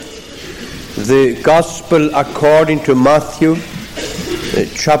the Gospel according to Matthew,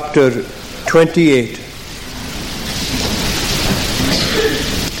 chapter 28.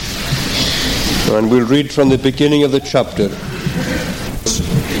 And we'll read from the beginning of the chapter,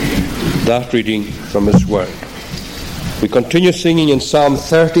 that reading from His Word. We continue singing in Psalm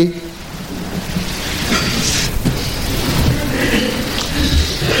 30.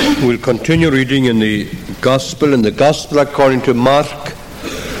 We'll continue reading in the Gospel according to Mark,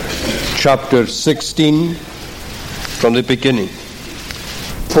 chapter 16, from the beginning.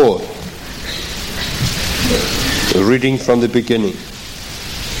 4. Reading from the beginning.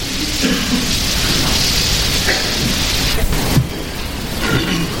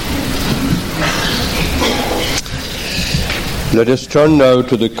 Let us turn now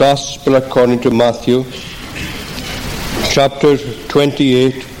to the Gospel according to Matthew, chapter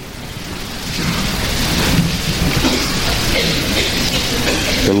 28,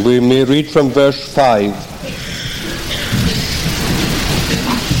 and we may read from verse 5.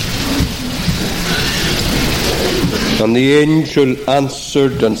 And the angel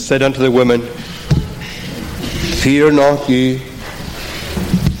answered and said unto the women, Fear not ye,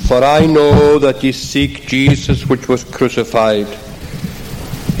 for I know that ye seek Jesus which was crucified.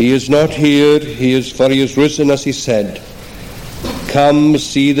 He is not here, for he is risen as he said. Come,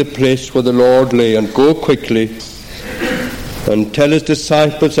 see the place where the Lord lay, and go quickly, and tell his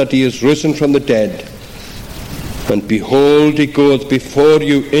disciples that he is risen from the dead. And behold, he goeth before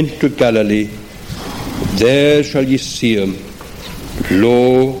you into Galilee. There shall ye see him.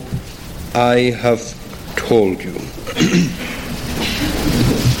 Lo, I have told you.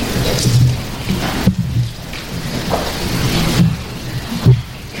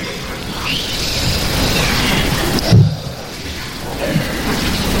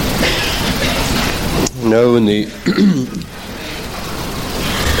 Now in the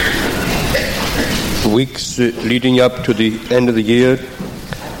weeks leading up to the end of the year,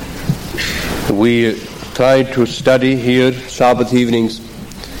 we tried to study here Sabbath evenings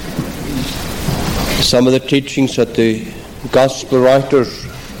some of the teachings that the Gospel writers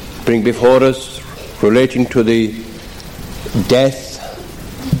bring before us relating to the death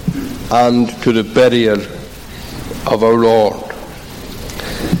and to the burial of our Lord.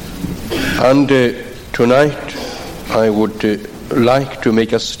 And tonight I would like to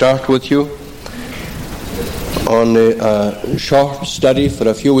make a start with you on a short study for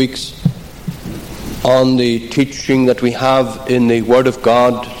a few weeks on the teaching that we have in the Word of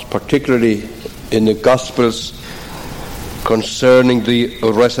God, particularly in the Gospels, concerning the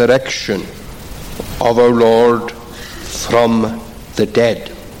resurrection of our Lord from the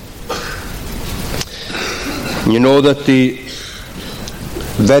dead. You know that the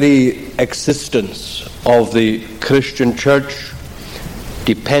very existence of the Christian church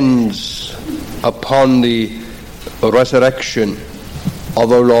depends upon the resurrection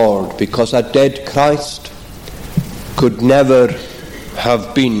of our Lord, because a dead Christ could never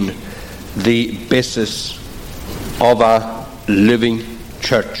have been the basis of a living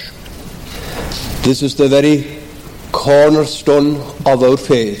church. This is the very cornerstone of our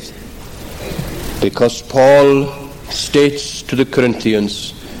faith, because Paul states to the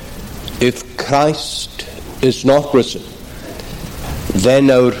Corinthians, if Christ is not risen,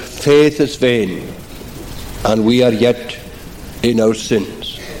 then our faith is vain, and we are yet in our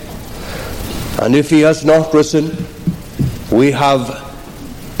sins. And if he has not risen, we have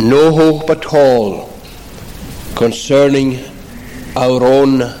no hope at all concerning our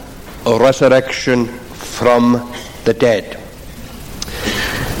own resurrection from the dead.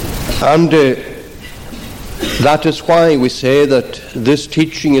 And that is why we say that this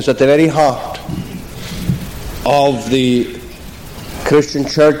teaching is at the very heart of the Christian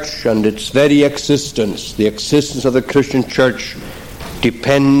church, and its very existence, the existence of the Christian church,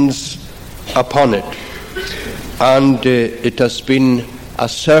 depends upon it. And it has been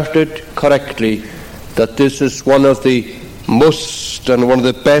asserted correctly that this is one of the most and one of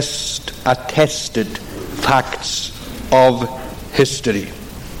the best attested facts of history.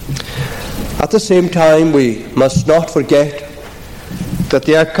 At the same time, we must not forget that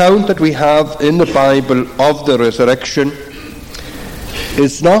the account that we have in the Bible of the resurrection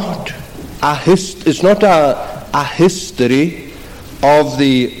is not a history of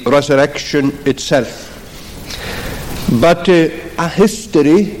the resurrection itself, but a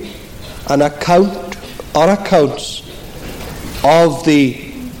history, an account or accounts of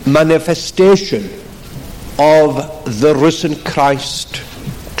the manifestation of the risen Christ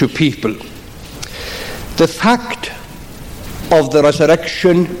to people. The fact of the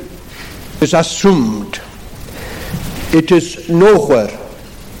resurrection is assumed. It is nowhere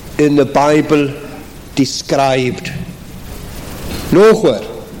in the Bible described. Nowhere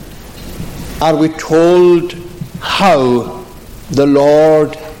are we told how the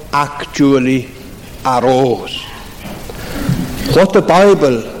Lord actually arose. What the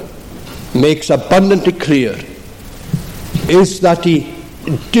Bible makes abundantly clear is that he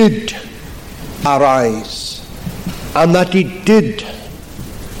did arise and that he did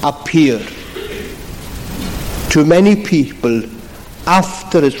appear to many people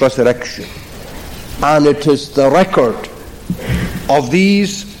after his resurrection. And it is the record of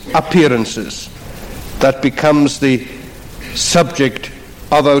these appearances that becomes the subject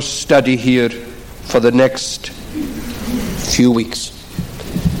of our study here for the next few weeks.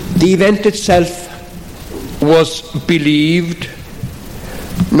 The event itself was believed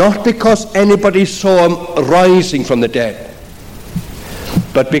not because anybody saw him rising from the dead,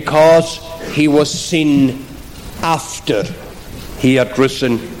 but because he was seen after he had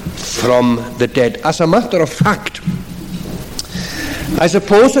risen from the dead. As a matter of fact, I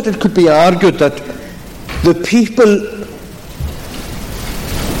suppose that it could be argued that the people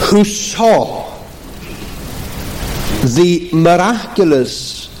who saw the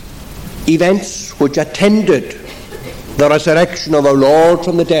miraculous events which attended the resurrection of our Lord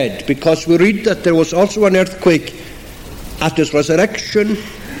from the dead, because we read that there was also an earthquake at his resurrection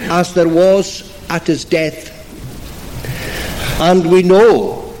as there was at his death. And we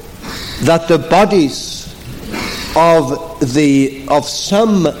know that the bodies of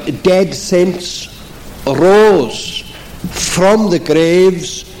some dead saints rose from the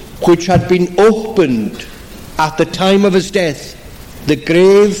graves which had been opened at the time of his death. The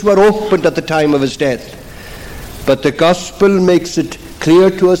graves were opened at the time of his death. But the gospel makes it clear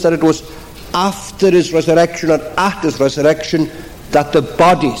to us that it was after his resurrection and at his resurrection that the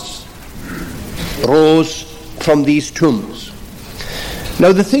bodies rose from these tombs.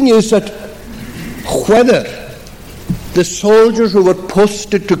 Now the thing is that whether the soldiers who were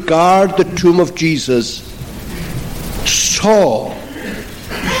posted to guard the tomb of Jesus saw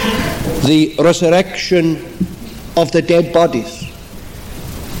the resurrection of the dead bodies,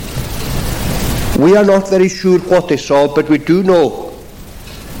 we are not very sure what they saw, but we do know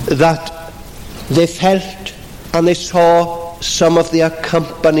that they felt and they saw some of the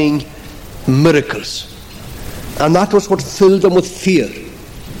accompanying miracles. And that was what filled them with fear.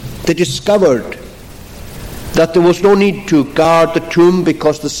 They discovered that there was no need to guard the tomb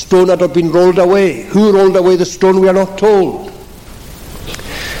because the stone had been rolled away. Who rolled away the stone, we are not told.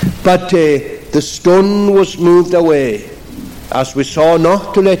 But the stone was moved away, as we saw,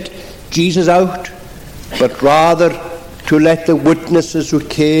 not to let Jesus out, but rather to let the witnesses who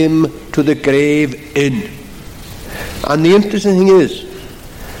came to the grave in. And the interesting thing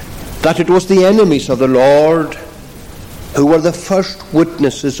is that it was the enemies of the Lord who were the first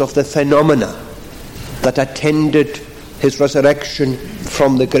witnesses of the phenomena that attended his resurrection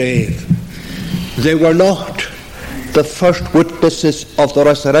from the grave. They were not the first witnesses of the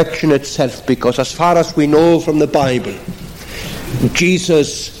resurrection itself, because as far as we know from the Bible,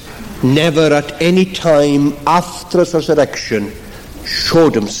 Jesus never at any time after his resurrection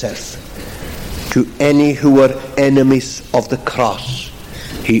showed himself to any who were enemies of the cross.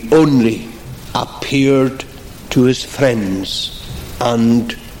 He only appeared to his friends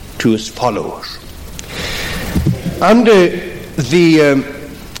and to his followers. And the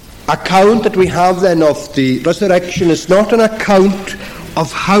account that we have then of the resurrection is not an account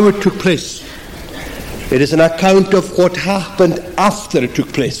of how it took place. It is an account of what happened after it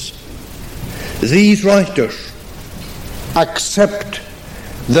took place. These writers accept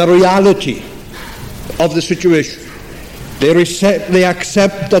the reality of the situation. They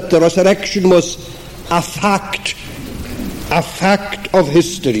accept that the resurrection was a fact of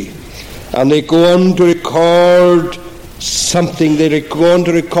history. And they go on to record something. They go on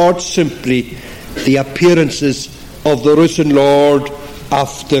to record simply the appearances of the risen Lord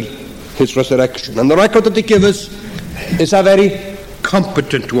after his resurrection. And the record that they give us is a very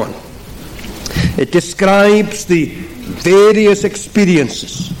competent one. It describes the various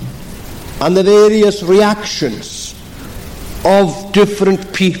experiences and the various reactions of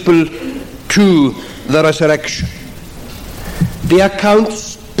different people to the resurrection. The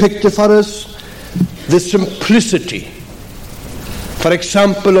accounts picture for us the simplicity, for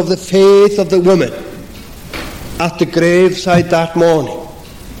example, of the faith of the woman at the graveside that morning.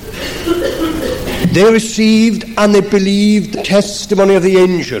 They received and they believed the testimony of the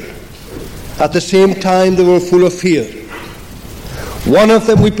angel. At the same time, they were full of fear. One of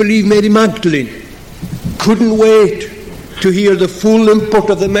them, we believe, Mary Magdalene, couldn't wait to hear the full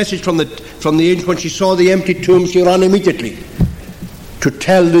import of the message from the angel. When she saw the empty tomb, she ran immediately to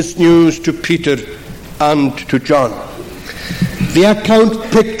tell this news to Peter and to John. The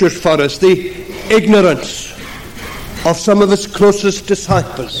account pictures for us the ignorance of some of his closest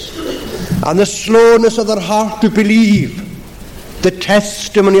disciples and the slowness of their heart to believe the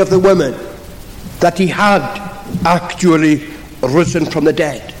testimony of the women that he had actually risen from the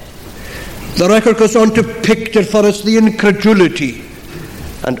dead. The record goes on to picture for us the incredulity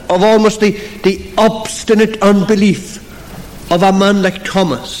and of almost the obstinate unbelief of a man like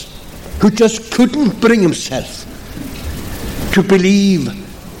Thomas, who just couldn't bring himself to believe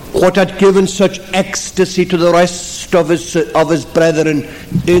what had given such ecstasy to the rest of his brethren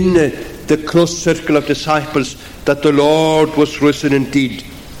in the close circle of disciples, that the Lord was risen indeed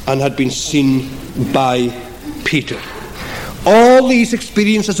and had been seen by Peter. All these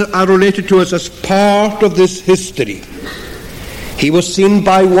experiences are related to us as part of this history. He was seen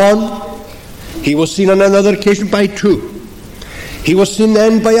by one. He was seen on another occasion by two. He was seen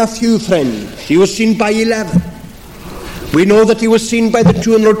then by a few friends. He was seen by 11. We know that he was seen by the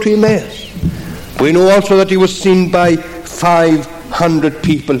 2 on road to Emmaus. We know also that he was seen by 500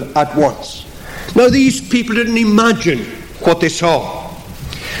 people at once. Now, these people didn't imagine what they saw.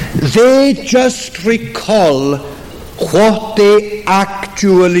 They just recall what they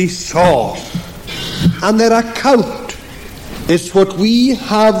actually saw. And their account is what we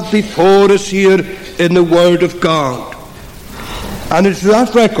have before us here in the Word of God. And it's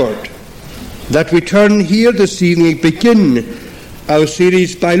that record that we turn here this evening, begin our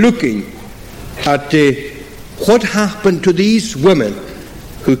series by looking at what happened to these women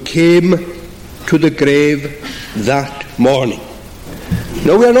who came to the grave that morning.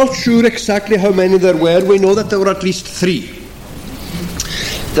 Now, we are not sure exactly how many there were. We know that there were at least 3.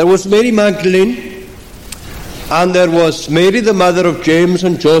 There was Mary Magdalene, and there was Mary, the mother of James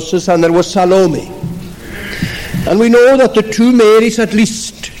and Joseph, and there was Salome. And we know that the 2 Marys at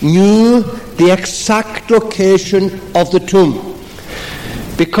least knew the exact location of the tomb,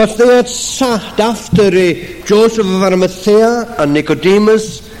 because they had sat after Joseph of Arimathea and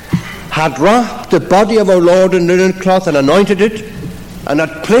Nicodemus had wrapped the body of our Lord in linen cloth and anointed it and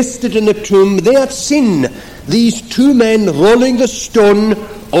had placed it in the tomb. They had seen these 2 men rolling the stone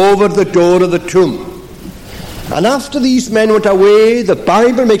over the door of the tomb. And after these men went away, the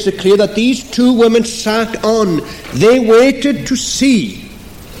Bible makes it clear that these 2 women sat on. They waited to see.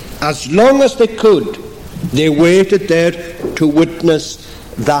 As long as they could, they waited there to witness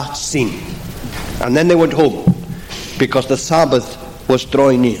that scene. And then they went home, because the Sabbath was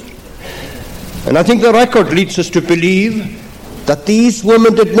drawing near. And I think the record leads us to believe that these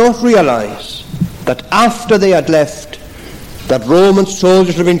women did not realize that after they had left, that Roman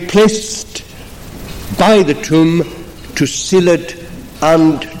soldiers had been placed by the tomb to seal it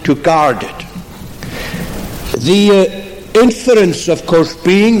and to guard it. The inference, of course,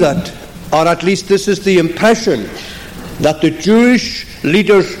 being that, or at least this is the impression, that the Jewish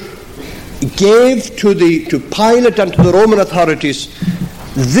leaders gave to Pilate and to the Roman authorities,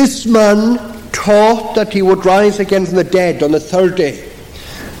 this man taught that he would rise again from the dead on the 3rd day.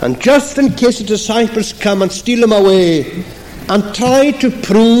 And just in case the disciples come and steal him away and try to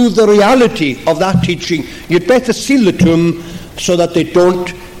prove the reality of that teaching, you'd better seal the tomb so that they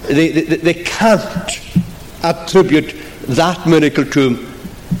can't attribute that miracle to him.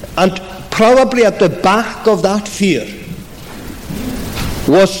 And probably at the back of that fear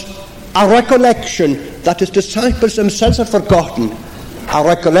was a recollection that his disciples themselves had forgotten, a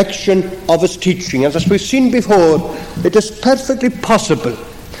recollection of his teaching. And as we've seen before, it is perfectly possible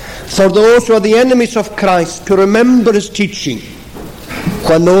for those who are the enemies of Christ to remember his teaching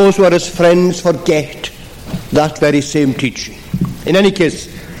when those who are his friends forget that very same teaching. In any case,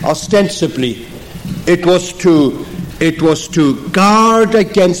 ostensibly, it was to guard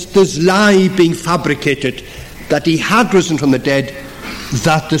against this lie being fabricated that he had risen from the dead,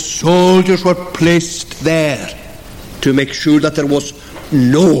 that the soldiers were placed there to make sure that there was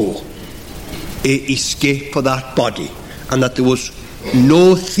no escape for that body, and that there was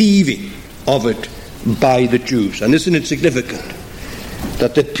no thieving of it by the Jews. And isn't it significant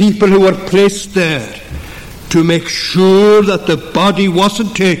that the people who were placed there to make sure that the body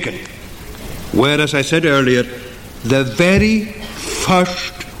wasn't taken were, as I said earlier, the very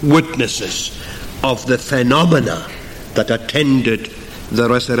first witnesses of the phenomena that attended the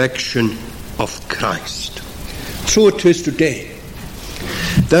resurrection of Christ? So it is today.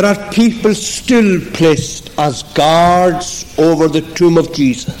 There are people still placed as guards over the tomb of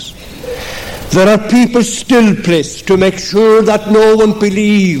Jesus. There are people still placed to make sure that no one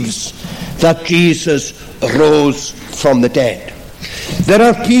believes that Jesus rose from the dead. There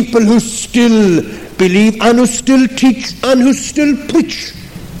are people who still believe and who still teach and who still preach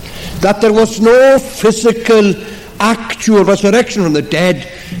that there was no physical, actual resurrection from the dead.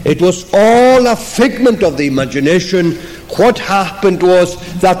 It was all a figment of the imagination. What happened was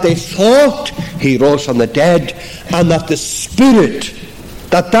that they thought he rose from the dead, and that the Spirit,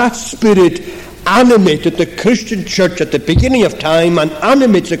 that Spirit animated the Christian church at the beginning of time and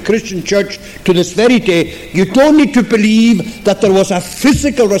animates the Christian church to this very day. You don't need to believe that there was a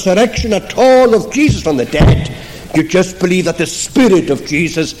physical resurrection at all of Jesus from the dead. You just believe that the Spirit of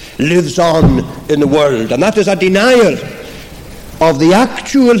Jesus lives on in the world. And that is a denial of the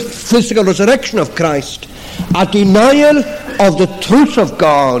actual physical resurrection of Christ, a denial of the truth of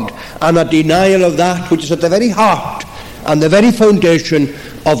God, and a denial of that which is at the very heart and the very foundation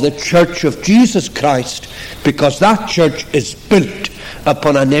of the church of Jesus Christ, because that church is built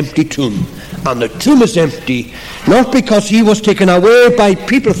upon an empty tomb. And the tomb is empty, not because he was taken away by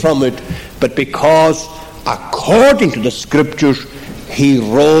people from it, but because, according to the Scriptures, he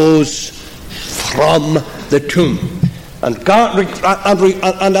rose from the tomb. And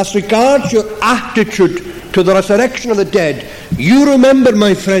as regards your attitude to the resurrection of the dead, you remember,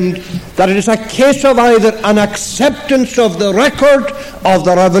 my friend, that it is a case of either an acceptance of the record of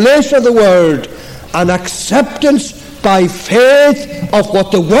the revelation of the Word, an acceptance by faith of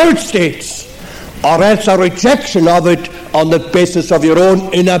what the Word states, or else a rejection of it on the basis of your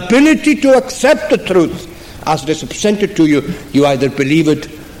own inability to accept the truth as it is presented to you. You either believe it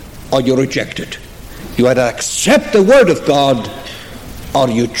or you reject it. You either accept the Word of God or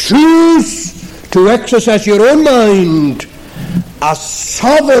you choose to exercise your own mind as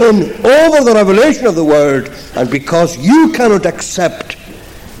sovereign over the revelation of the Word, and because you cannot accept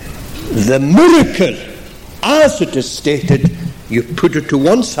the miracle as it is stated, you put it to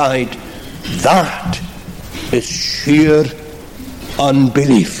one side. That is sheer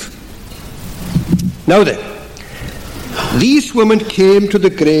unbelief. Now then, these women came to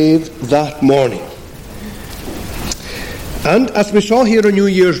the grave that morning, and as we saw here on New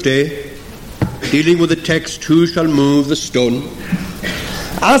Year's Day, dealing with the text, who shall move the stone?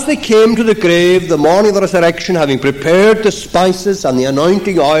 As they came to the grave the morning of the resurrection, having prepared the spices and the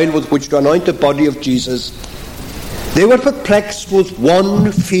anointing oil with which to anoint the body of Jesus, they were perplexed with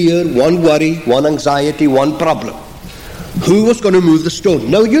one fear, one worry, one anxiety, one problem. Who was going to move the stone?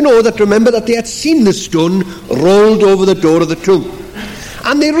 Now you know that, remember that they had seen the stone rolled over the door of the tomb.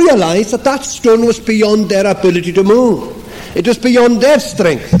 And they realized that that stone was beyond their ability to move. It was beyond their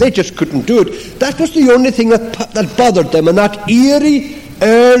strength. They just couldn't do it. That was the only thing that bothered them in that eerie,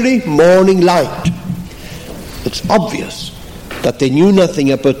 early morning light. It's obvious that they knew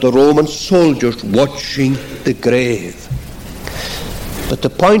nothing about the Roman soldiers watching the grave. But the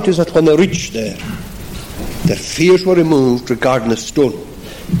point is that when they reached there, their fears were removed regarding the stone.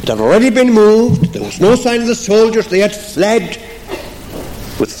 It had already been moved. There was no sign of the soldiers. They had fled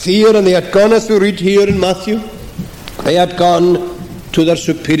with fear, and they had gone, as we read here in Matthew, they had gone to their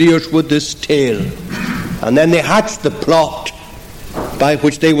superiors with this tale. And then they hatched the plot by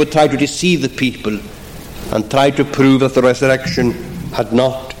which they would try to deceive the people and try to prove that the resurrection had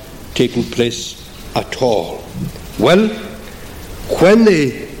not taken place at all. Well, when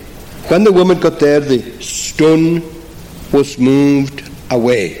the woman got there, the stone was moved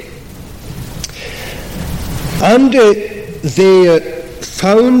away. And they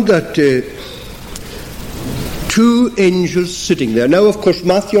found that two angels sitting there. Now, of course,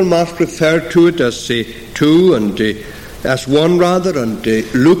 Matthew and Mark refer to it as two, and as one rather, and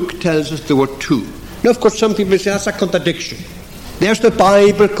Luke tells us there were two. Now, of course, some people say that's a contradiction. There's the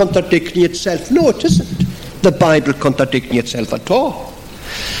Bible contradicting itself. No, it isn't the Bible contradicting itself at all.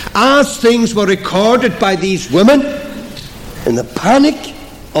 As things were recorded by these women in the panic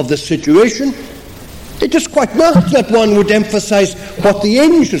of the situation, it is quite natural that one would emphasize what the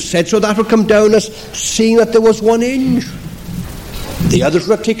angel said, so that would come down as seeing that there was one angel. The others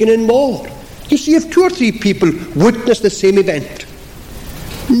were taken in more. You see, if two or three people witness the same event,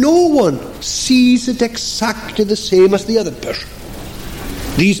 no one sees it exactly the same as the other person.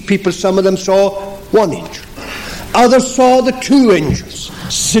 These people, some of them saw one angel. Others saw the two angels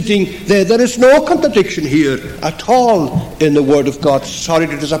sitting there. There is no contradiction here at all in the Word of God. Sorry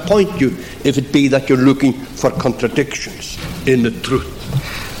to disappoint you if it be that you're looking for contradictions in the truth.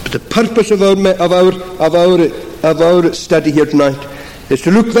 But the purpose of our study here tonight is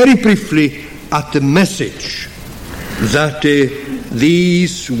to look very briefly at the message that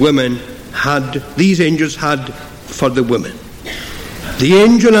these angels had for the women. The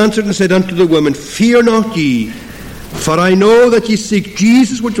angel answered and said unto the women, Fear not ye, for I know that ye seek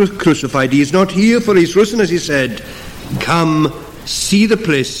Jesus which was crucified. He is not here, for he is risen, as he said. Come, see the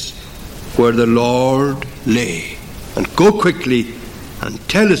place where the Lord lay, and go quickly and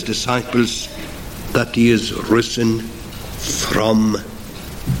tell his disciples that he is risen from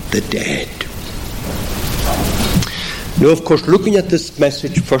the dead. Now, of course, looking at this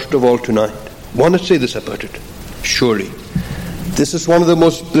message first of all tonight, I want to say this about it. Surely, this is one of the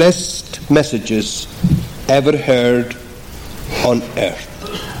most blessed messages ever heard on earth.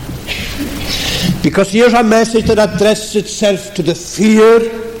 Because here's a message that addresses itself to the fear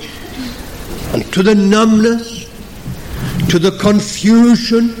and to the numbness, to the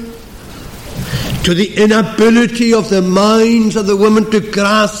confusion, to the inability of the minds of the women to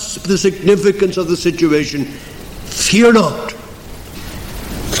grasp the significance of the situation. Fear not,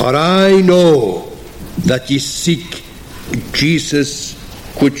 for I know that ye seek Jesus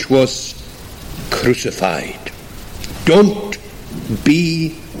which was crucified. Don't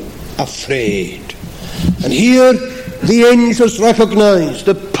be afraid. And here the angels recognize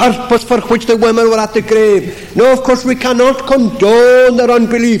the purpose for which the women were at the grave. No, of course we cannot condone their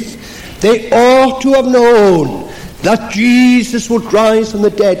unbelief. They ought to have known that Jesus would rise from the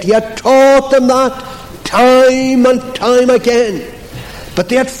dead. He had taught them that time and time again. But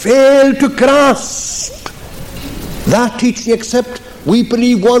they had failed to grasp that teaching, except we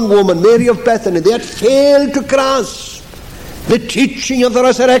believe one woman, Mary of Bethany. They had failed to grasp the teaching of the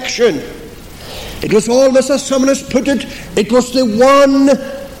resurrection. It was almost, as someone has put it, it was the one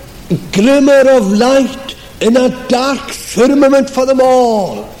glimmer of light in a dark firmament for them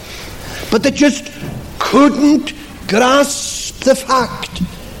all. But they just couldn't grasp the fact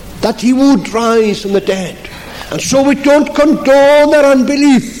that he would rise from the dead. And so we don't condone their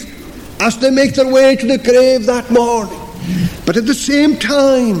unbelief as they make their way to the grave that morning. But at the same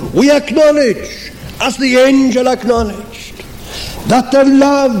time, we acknowledge, as the angel acknowledged, that their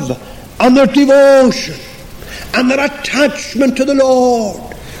love and their devotion and their attachment to the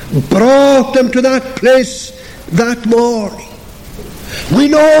Lord brought them to that place that morning. We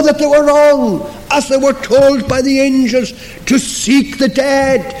know that they were wrong, as they were told by the angels, to seek the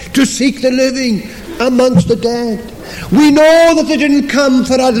dead, to seek the living amongst the dead. We know that they didn't come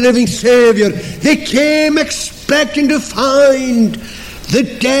for a living Saviour. They came expecting to find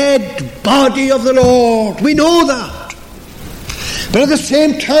the dead body of the Lord. We know that. But at the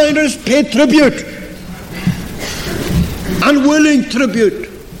same time, let us pay tribute, unwilling tribute,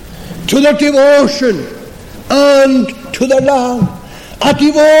 to their devotion and to their love. A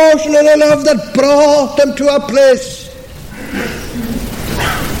devotion and a love that brought them to a place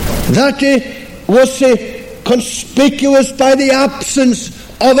that was conspicuous by the absence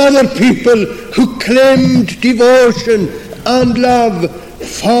of other people who claimed devotion and love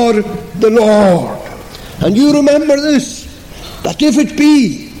for the Lord. And you remember this, that if it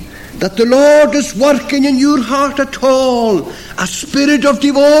be that the Lord is working in your heart at all a spirit of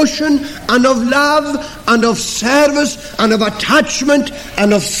devotion and of love and of service and of attachment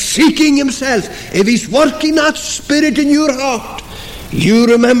and of seeking himself, if he's working that spirit in your heart, you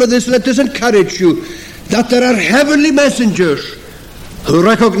remember this, let this encourage you, that there are heavenly messengers who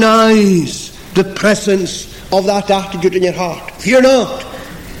recognize the presence of that attitude in your heart. Fear not,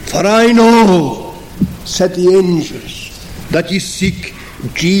 for I know, said the angels, that ye seek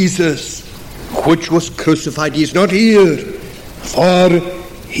Jesus which was crucified. He is not here, for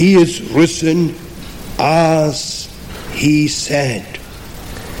he is risen as he said.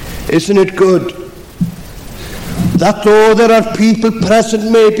 Isn't it good that though there are people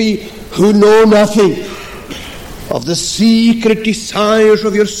present maybe who know nothing of the secret desires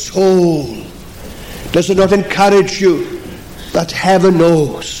of your soul, does it not encourage you that heaven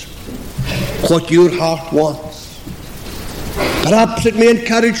knows what your heart wants? Perhaps it may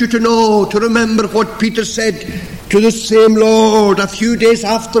encourage you to know, to remember what Peter said to the same Lord a few days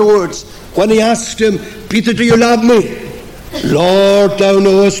afterwards when he asked him, Peter, do you love me? Lord, thou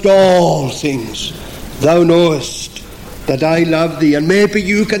knowest all things. Thou knowest that I love thee. And maybe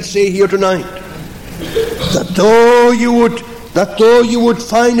you can say here tonight that though you would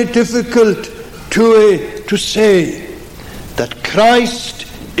find it difficult to say that Christ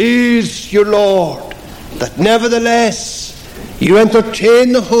is your Lord, that nevertheless you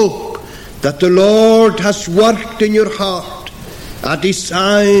entertain the hope that the Lord has worked in your heart a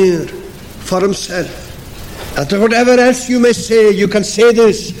desire for himself. And whatever else you may say, you can say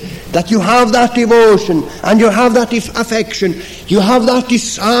this, that you have that devotion and you have that affection, you have that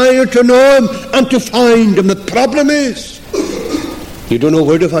desire to know him and to find him. The problem is, you don't know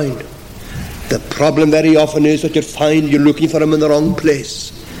where to find him. The problem very often is that you're looking for him in the wrong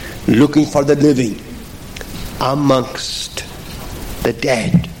place, looking for the living amongst the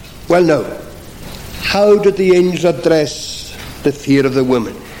dead. Well, now, how did the angels address the fear of the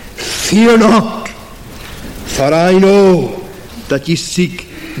women? Fear not, for I know that ye seek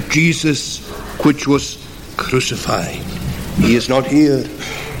Jesus which was crucified. He is not here,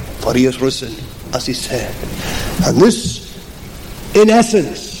 for he is risen, as he said. And this, in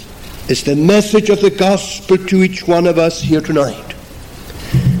essence, is the message of the gospel to each one of us here tonight.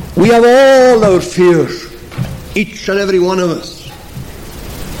 We have all our fears, each and every one of us.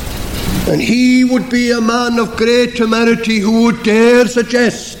 And he would be a man of great temerity who would dare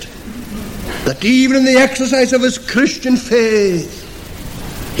suggest that even in the exercise of his Christian faith,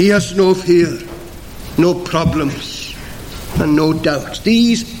 he has no fear, no problems, and no doubts.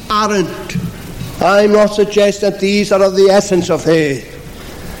 These aren't. I'm not suggesting that these are of the essence of faith.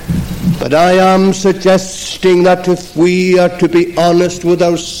 But I am suggesting that if we are to be honest with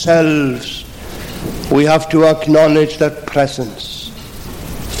ourselves, we have to acknowledge their presence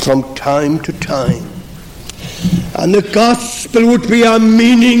from time to time. And the gospel would be a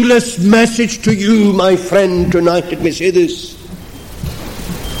meaningless message to you, my friend, tonight. Let me say this.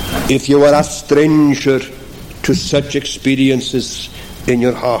 If you are a stranger to such experiences in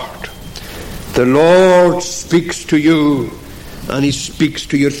your heart, the Lord speaks to you, and he speaks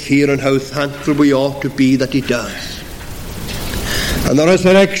to your fear, and how thankful we ought to be that he does. And the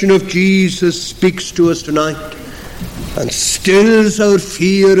resurrection of Jesus speaks to us tonight and stills our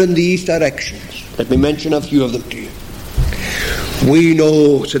fear in these directions. Let me mention a few of them to you. We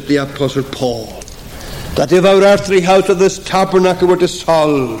know, said the Apostle Paul, that if our earthly house of this tabernacle were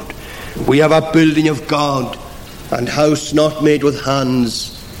dissolved, we have a building of God, and house not made with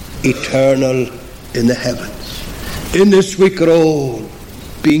hands, eternal in the heavens. In this we groan,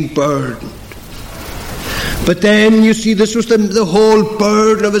 being burdened. But then, you see, this was the whole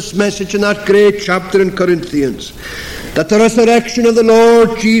burden of his message in that great chapter in Corinthians, that the resurrection of the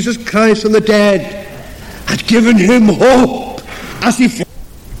Lord Jesus Christ from the dead had given him hope. As he said,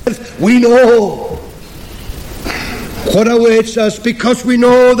 we know what awaits us, because we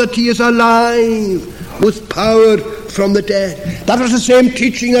know that he is alive with power from the dead. That was the same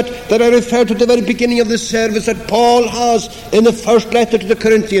teaching that I referred to at the very beginning of this service that Paul has in the first letter to the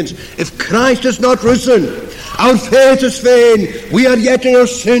Corinthians. If Christ is not risen, our faith is vain, we are yet in our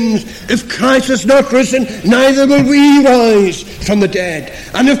sins. If Christ is not risen, neither will we rise from the dead.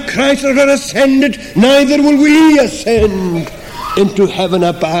 And if Christ is not ascended, neither will we ascend into heaven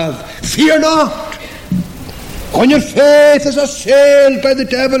above. Fear not. When your faith is assailed by the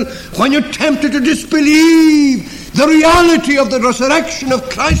devil, when you're tempted to disbelieve the reality of the resurrection of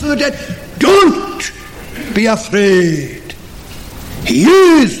Christ from the dead, don't be afraid. He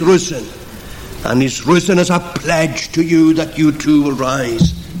is risen, and he's risen as a pledge to you that you too will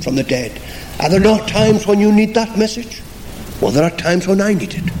rise from the dead. Are there not times when you need that message? Well, there are times when I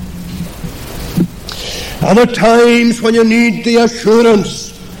need it. Are there times when you need the assurance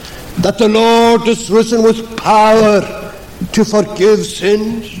that the Lord is risen with power to forgive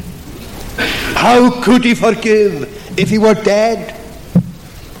sins? How could he forgive if he were dead?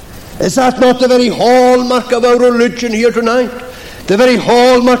 Is that not the very hallmark of our religion here tonight? The very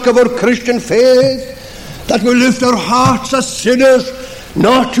hallmark of our Christian faith? That we lift our hearts as sinners,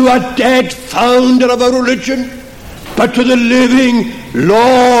 not to a dead founder of our religion, but to the living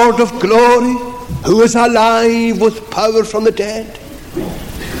Lord of glory, who is alive with power from the dead.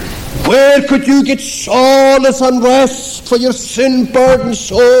 Where could you get solace and rest for your sin-burdened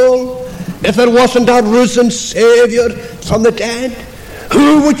soul if there wasn't a risen Saviour from the dead?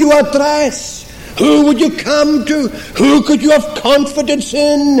 Who would you address? Who would you come to? Who could you have confidence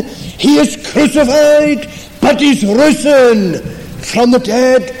in? He is crucified, but he's risen from the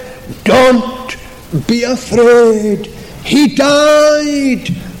dead. Don't be afraid. He died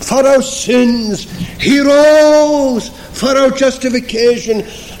for our sins. He rose for our justification.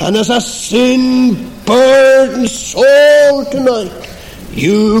 And as a sin-burdened soul tonight,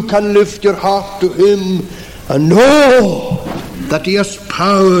 you can lift your heart to him and know that he has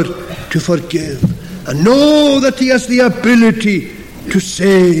power to forgive, and know that he has the ability to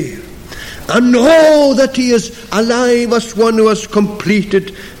save, and know that he is alive as one who has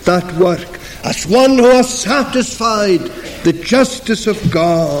completed that work, as one who has satisfied the justice of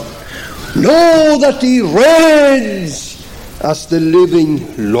God. Know that he reigns as the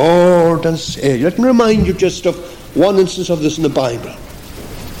living Lord and Savior. Let me remind you just of one instance of this in the Bible.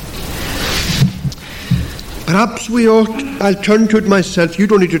 Perhaps we ought, I'll turn to it myself. You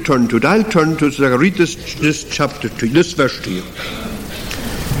don't need to turn to it. I'll turn to it so I can read this chapter to you, this verse to you.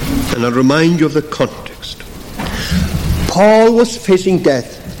 And I'll remind you of the context. Paul was facing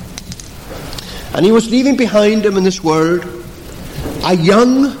death. And he was leaving behind him in this world a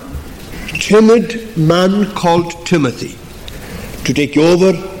young, timid man called Timothy, to take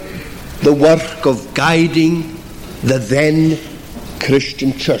over the work of guiding the then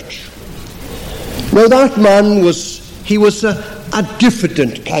Christian church. Now that man was a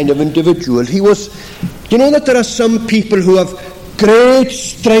diffident kind of individual. He was, you know that there are some people who have great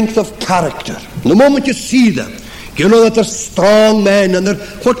strength of character. The moment you see them, you know that they're strong men and they're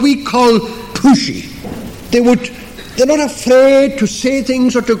what we call pushy. They're not afraid to say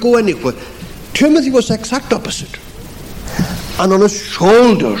things or to go anywhere. Timothy was the exact opposite. And on his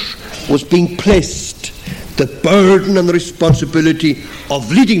shoulders was being placed the burden and the responsibility of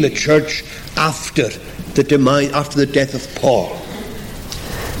leading the church after the death of Paul.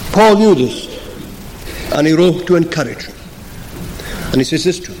 Paul knew this, and he wrote to encourage him. And he says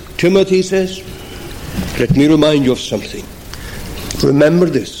this to him. Timothy, he says, let me remind you of something. Remember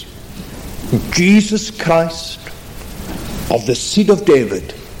this. Jesus Christ of the seed of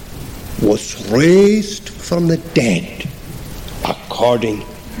David was raised from the dead according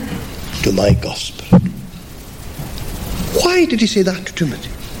to my gospel. Why did he say that to Timothy?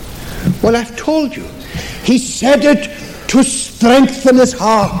 Well, I've told you. He said it to strengthen his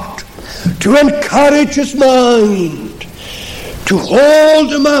heart, to encourage his mind, to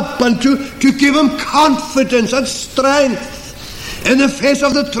hold him up and to give him confidence and strength in the face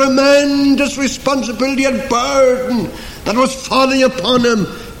of the tremendous responsibility and burden that was falling upon him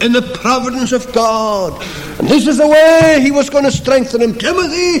in the providence of God. And this is the way he was going to strengthen him.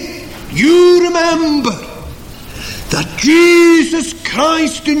 Timothy, you remember that Jesus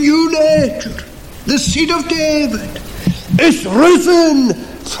Christ in you nature, the seed of David, is risen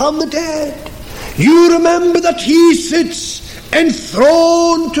from the dead. You remember that he sits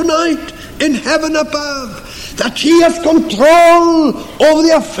enthroned tonight in heaven above, that he has control over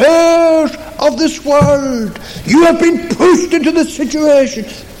the affairs of this world. You have been pushed into the situation,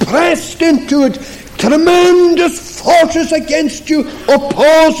 pressed into it, tremendous forces against you,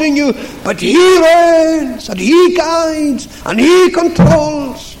 opposing you, but he reigns and he guides and he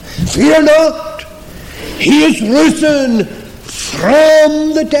controls. Fear not, he is risen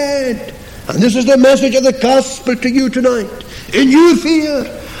from the dead. And this is the message of the gospel to you tonight. In your fear,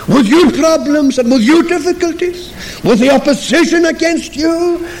 with your problems and with your difficulties, with the opposition against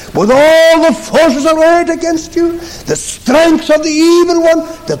you, with all the forces arrayed against you, the strength of the evil one,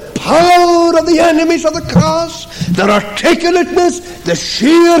 the power of the enemies of the cross, their articulateness, the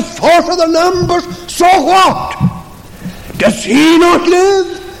sheer force of the numbers, so what? Does he not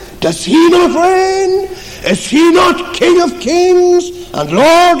live? Does he not reign? Is he not King of kings and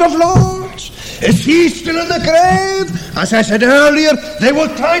Lord of lords? Is he still in the grave? As I said earlier, they will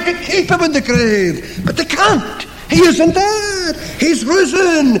try to keep him in the grave, but they can't. He isn't there. He's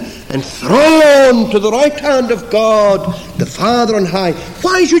risen and thrown to the right hand of God, the Father on high.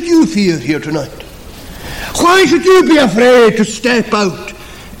 Why should you fear here tonight? Why should you be afraid to step out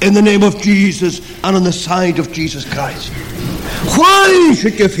in the name of Jesus and on the side of Jesus Christ? Why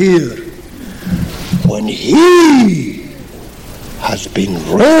should you fear when he has been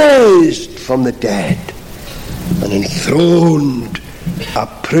raised from the dead and enthroned a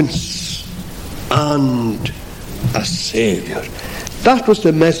prince and a saviour? That was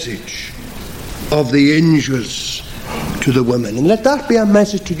the message of the angels to the women. And let that be a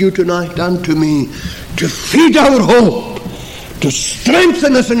message to you tonight and to me, to feed our hope, to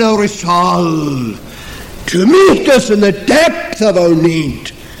strengthen us in our resolve, to meet us in the depth of our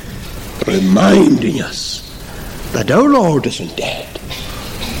need, reminding us that our Lord isn't dead.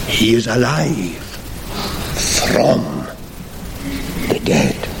 He is alive from the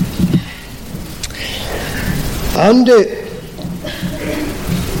dead. And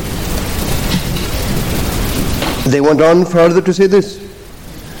they went on further to say this: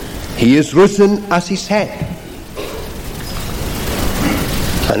 he is risen as he said.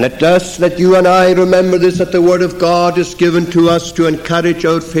 And let you and I remember this, that the word of God is given to us to encourage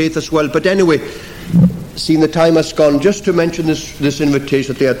our faith as well. But anyway, seeing the time has gone, just to mention this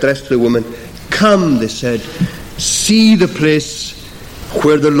invitation that they addressed to the woman. Come, they said, see the place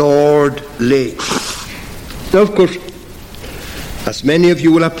where the Lord lay. Now, of course, as many of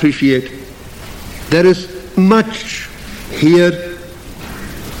you will appreciate, there is much here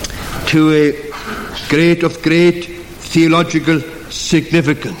to a great theological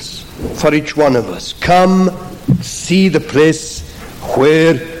significance for each one of us. Come, see the place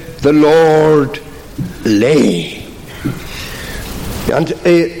where the Lord lay. And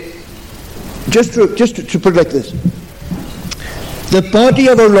just to put it like this: the body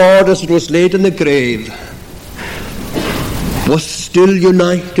of our Lord, as it was laid in the grave, was still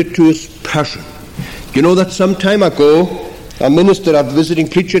united to his person. You know that some time ago a minister, a visiting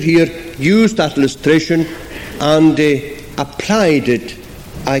preacher here, used that illustration and applied it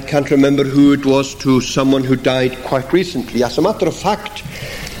I can't remember who it was, to someone who died quite recently. As a matter of fact,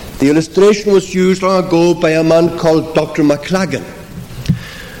 the illustration was used long ago by a man called Dr. Macleod,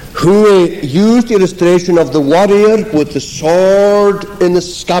 who used the illustration of the warrior with the sword in the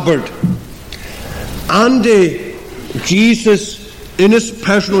scabbard. And Jesus, in his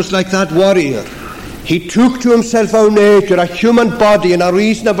person, was like that warrior. He took to himself our nature, a human body and a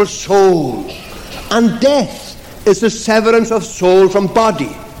reasonable soul. And death is the severance of soul from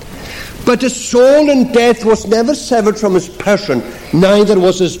body. But his soul in death was never severed from his person, neither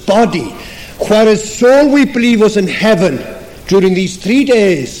was his body. Where his soul, we believe, was in heaven during these 3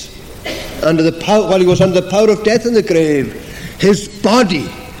 days, while he was under the power of death in the grave, his body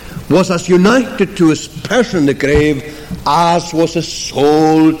was as united to his person in the grave as was his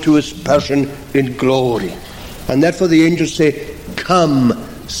soul to his person in glory. And therefore the angels say, come,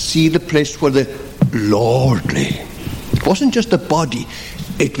 see the place where the Lord lay. It wasn't just the body,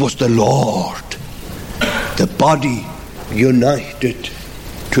 it was the Lord. The body united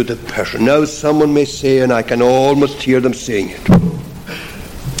to the person. Now someone may say, and I can almost hear them saying it,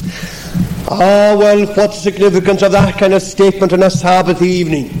 well, what's the significance of that kind of statement on a Sabbath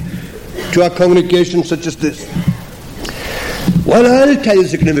evening to a congregation such as this? Well, I'll tell you the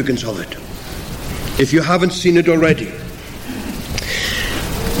significance of it, if you haven't seen it already.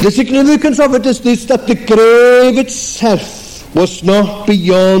 The significance of it is this, that the grave itself was not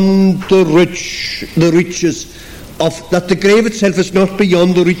beyond the riches of, that the grave itself is not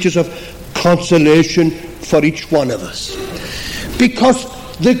beyond the reaches of consolation for each one of us. Because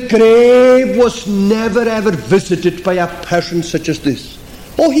the grave was never ever visited by a person such as this.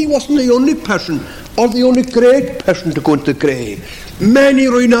 Oh, he wasn't the only person or the only great person to go into the grave. Many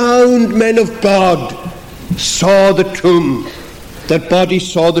renowned men of God saw the tomb. Their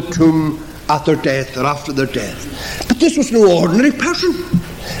bodies saw the tomb at their death or after their death. But this was no ordinary person.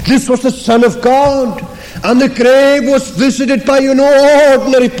 This was the Son of God. And the grave was visited by no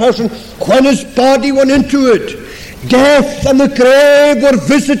ordinary person when his body went into it. Death and the grave were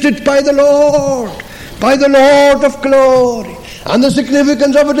visited by the Lord of glory. And the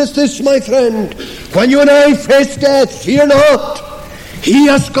significance of it is this, my friend. When you and I face death, fear not. He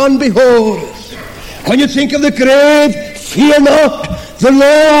has gone before us. When you think of the grave, fear not. The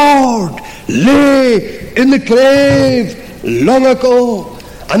Lord lay in the grave long ago.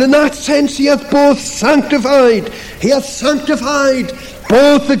 And in that sense, he hath both sanctified. He hath sanctified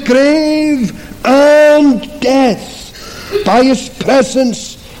both the grave and death by his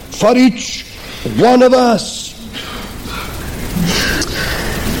presence for each one of us.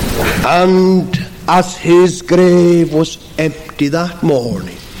 And as his grave was empty that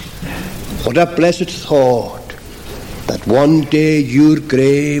morning, what a blessed thought that one day your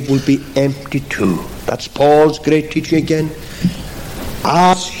grave will be empty too. That's Paul's great teaching again.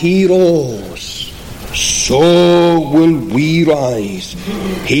 As he rose, so will we rise.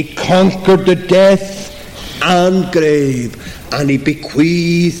 He conquered the death and grave, and he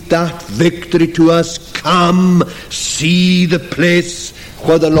bequeathed that victory to us. Come, see the place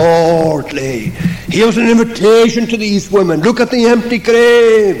where the Lord lay. He was an invitation to these women. Look at the empty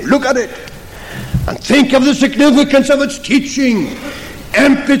grave. Look at it. And think of the significance of its teaching.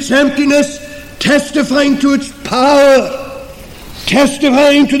 Its emptiness testifying to its power,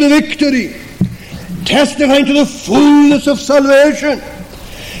 testifying to the victory, testifying to the fullness of salvation,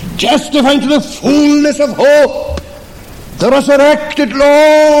 testifying to the fullness of hope. The resurrected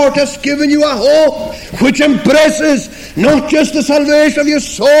Lord has given you a hope which embraces not just the salvation of your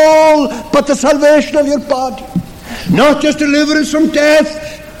soul, but the salvation of your body. Not just deliverance from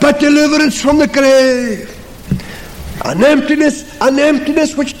death, but deliverance from the grave. An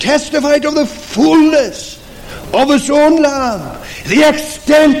emptiness which testified of the fullness of his own love, the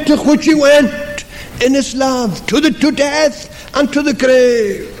extent to which he went in his love, to death and to the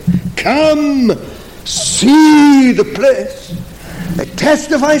grave. Come, see the place. It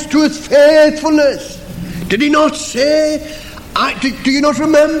testifies to his faithfulness. Did he not say, do you not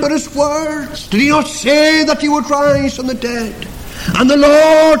remember his words? Did he not say that he would rise from the dead? And the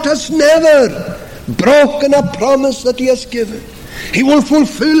Lord has never broken a promise that he has given. He will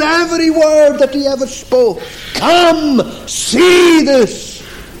fulfill every word that he ever spoke. Come, see this,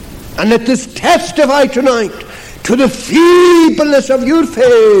 and let this testify tonight to the feebleness of your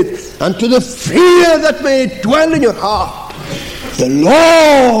faith and to the fear that may dwell in your heart. The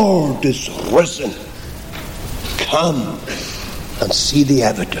Lord is risen. Come and see the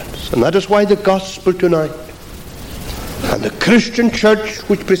evidence. And that is why the gospel tonight and the Christian church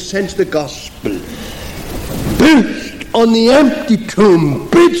which presents the gospel, built on the empty tomb,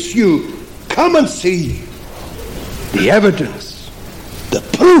 bids you come and see the evidence the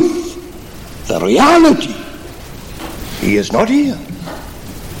proof, the reality. He is not here.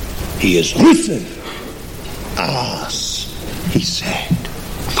 He is risen, as he said.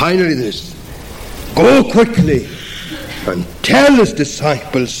 Finally this, go quickly and tell his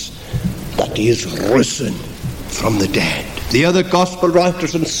disciples that he is risen from the dead. The other gospel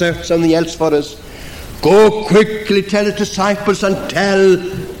writers insert something else for us. Go quickly, tell his disciples, and tell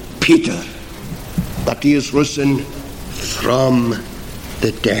Peter that he is risen from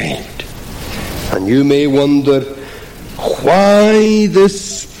the dead. And you may wonder, why this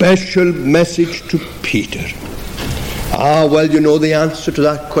special message to Peter? Well, you know the answer to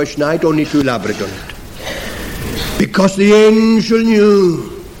that question. I don't need to elaborate on it. Because the angel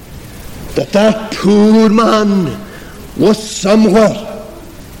knew that that poor man was somewhere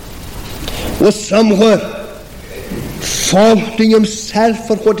faulting himself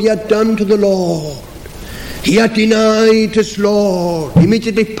for what he had done to the Lord. He had denied his Lord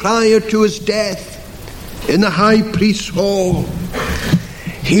immediately prior to his death in the high priest's hall.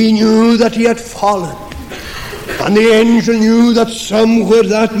 He knew that he had fallen, and the angel knew that somewhere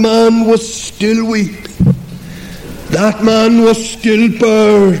that man was still weeping. That man was still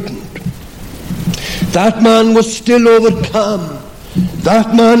burdened. That man was still overcome.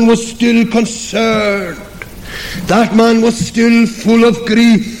 That man was still concerned. That man was still full of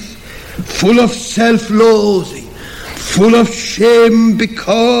grief, full of self-loathing, full of shame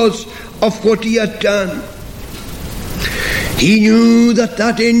because of what he had done. He knew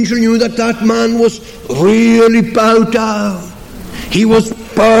that angel knew that man was really bowed down. He was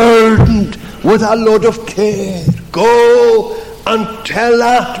burdened with a load of care. Go and tell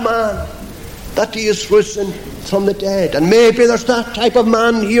that man that he is risen from the dead. And maybe there's that type of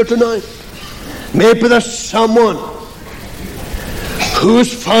man here tonight. Maybe there's someone who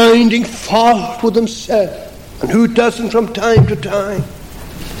is finding fault with himself and who doesn't from time to time.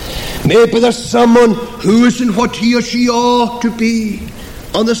 Maybe there's someone who isn't what he or she ought to be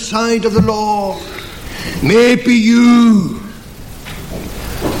on the side of the Lord. Maybe you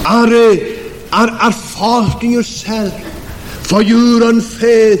are faulting yourself for your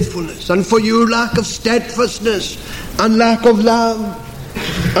unfaithfulness and for your lack of steadfastness and lack of love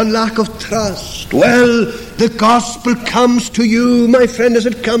and lack of trust. Well, the gospel comes to you, my friend, as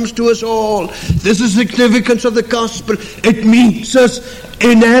it comes to us all. This is the significance of the gospel. It meets us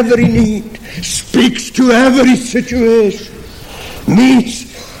in every need, speaks to every situation, meets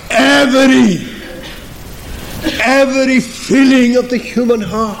every feeling of the human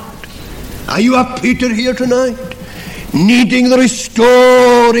heart. Are you a Peter here tonight, needing the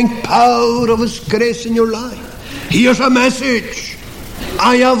restoring power of his grace in your life? Here's a message.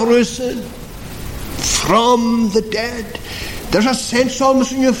 I have risen from the dead. There's a sense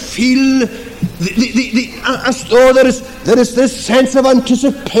almost when you feel as though there is this sense of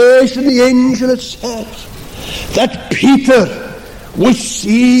anticipation, the angel had said, that Peter will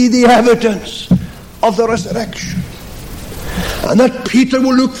see the evidence of the resurrection, and that Peter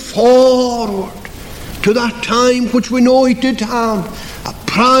will look forward to that time which we know he did have, a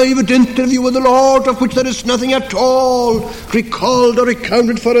private interview with the Lord, of which there is nothing at all recalled or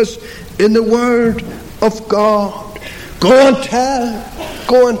recounted for us in the Word of God. Go and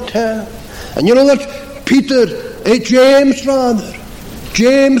tell. And you know that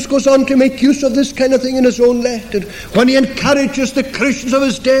James goes on to make use of this kind of thing in his own letter when he encourages the Christians of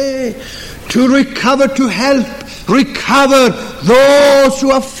his day to recover those who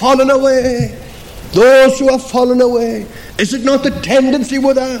have fallen away. Those who have fallen away. Is it not the tendency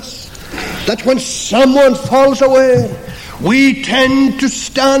with us that when someone falls away, we tend to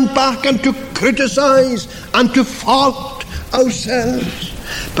stand back and to criticize and to fault ourselves?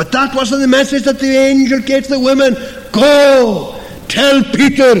 But that wasn't the message that the angel gave to the women. Go, tell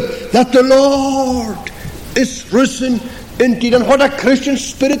Peter that the Lord is risen indeed. And what a Christian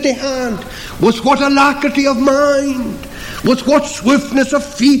spirit they had. With what alacrity of mind. With what swiftness of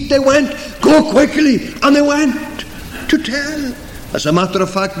feet they went. Go quickly. And they went to tell. As a matter of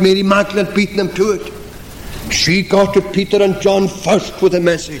fact, Mary Magdalene beat them to it. She got to Peter and John first with a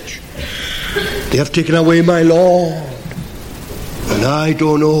message. They have taken away my Lord, and I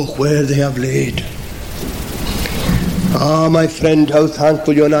don't know where they have laid. My friend, how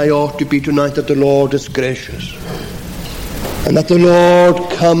thankful you and I ought to be tonight that the Lord is gracious, and that the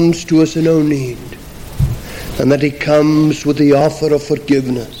Lord comes to us in our need, and that he comes with the offer of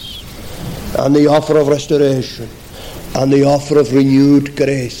forgiveness, and the offer of restoration, and the offer of renewed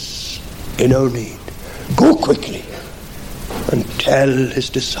grace in our need. Go quickly and tell his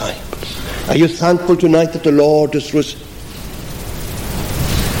disciples. Are you thankful tonight that the Lord is risen?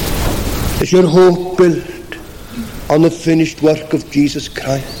 Is your hope built on the finished work of Jesus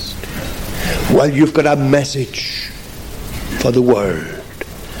Christ? Well, you've got a message for the world.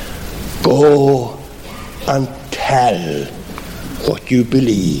 Go and tell what you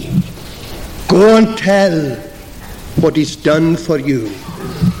believe. Go and tell what He's done for you.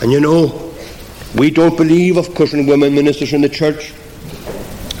 And you know, we don't believe of Christian women ministers in the church,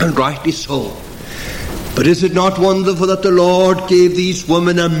 and rightly so. But is it not wonderful that the Lord gave these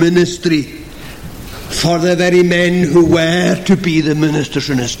women a ministry for the very men who were to be the ministers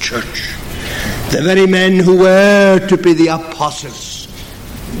in His church, the very men who were to be the apostles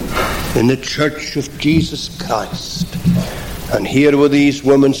in the church of Jesus Christ? And here were these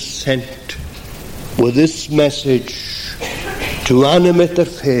women sent with this message to animate their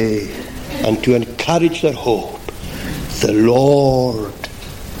faith and to encourage their hope. The Lord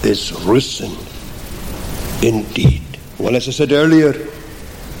is risen indeed. Well, as I said earlier,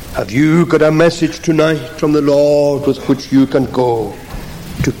 have you got a message tonight from the Lord with which you can go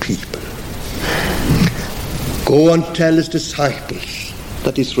to people? Go and tell His disciples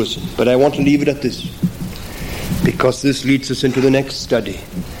that He's risen. But I want to leave it at this, because this leads us into the next study.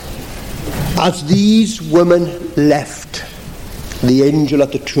 As these women left the angel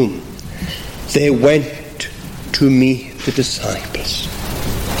at the tomb, they went to meet the disciples.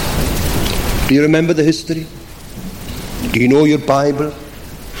 Do you remember the history? Do you know your Bible?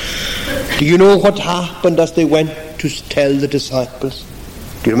 Do you know what happened as they went to tell the disciples?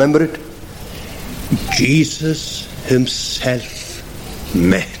 Do you remember it? Jesus Himself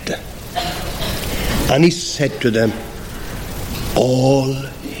met them. And He said to them, all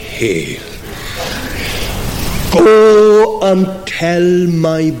hail. Go and tell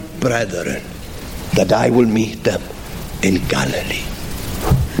my brethren that I will meet them in Galilee.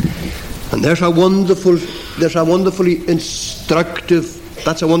 And that's a wonderfully instructive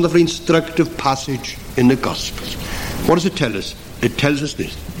passage in the Gospels. What does it tell us? It tells us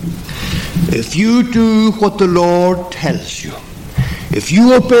this: if you do what the Lord tells you, if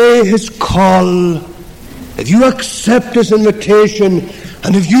you obey His call, if you accept His invitation,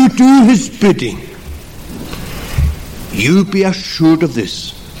 and if you do His bidding, you be assured of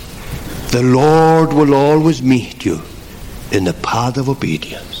this: the Lord will always meet you in the path of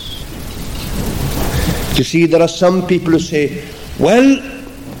obedience. You see, there are some people who say, well,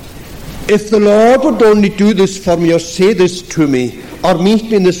 if the Lord would only do this for me, or say this to me, or meet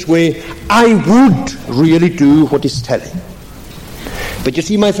me in this way, I would really do what He's telling. But you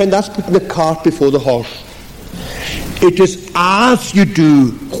see, my friend, that's putting the cart before the horse. It is as you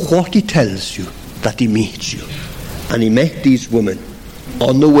do what He tells you that He meets you. And He met these women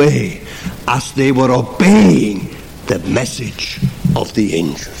on the way as they were obeying the message of the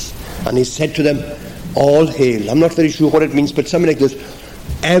angels. And He said to them, all hail. I'm not very sure what it means, but something like this: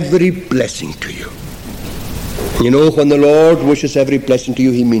 every blessing to you. You know, when the Lord wishes every blessing to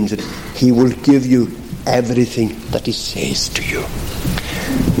you, He means it. He will give you everything that He says to you.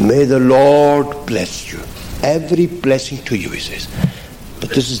 May the Lord bless you. Every blessing to you, He says. But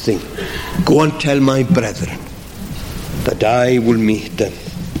this is the thing: go and tell my brethren that I will meet them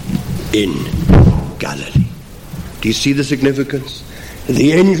in Galilee. Do you see the significance?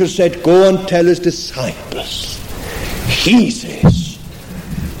 The angel said, go and tell His disciples. He says,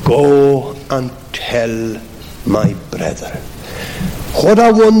 go and tell my brethren. What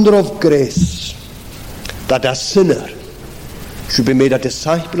a wonder of grace that a sinner should be made a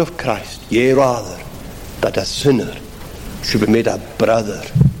disciple of Christ. Yea, rather, that a sinner should be made a brother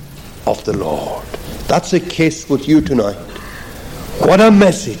of the Lord. That's the case with you tonight. What a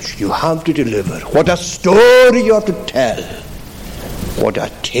message you have to deliver. What a story you have to tell. What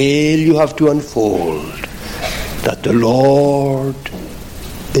a tale you have to unfold. That the Lord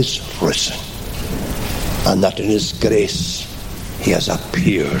is risen, and that in His grace He has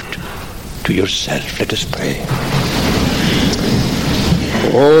appeared to yourself. Let us pray.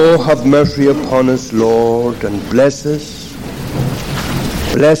 Oh, have mercy upon us, Lord, and bless us.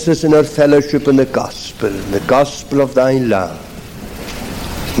 Bless us in our fellowship in the gospel of Thy love.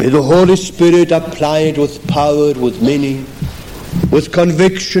 May the Holy Spirit apply it with power, with meaning, with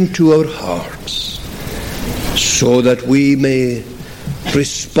conviction to our hearts, so that we may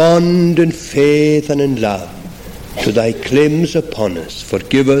respond in faith and in love to Thy claims upon us.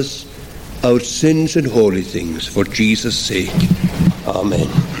 Forgive us our sins and holy things for Jesus' sake. Amen.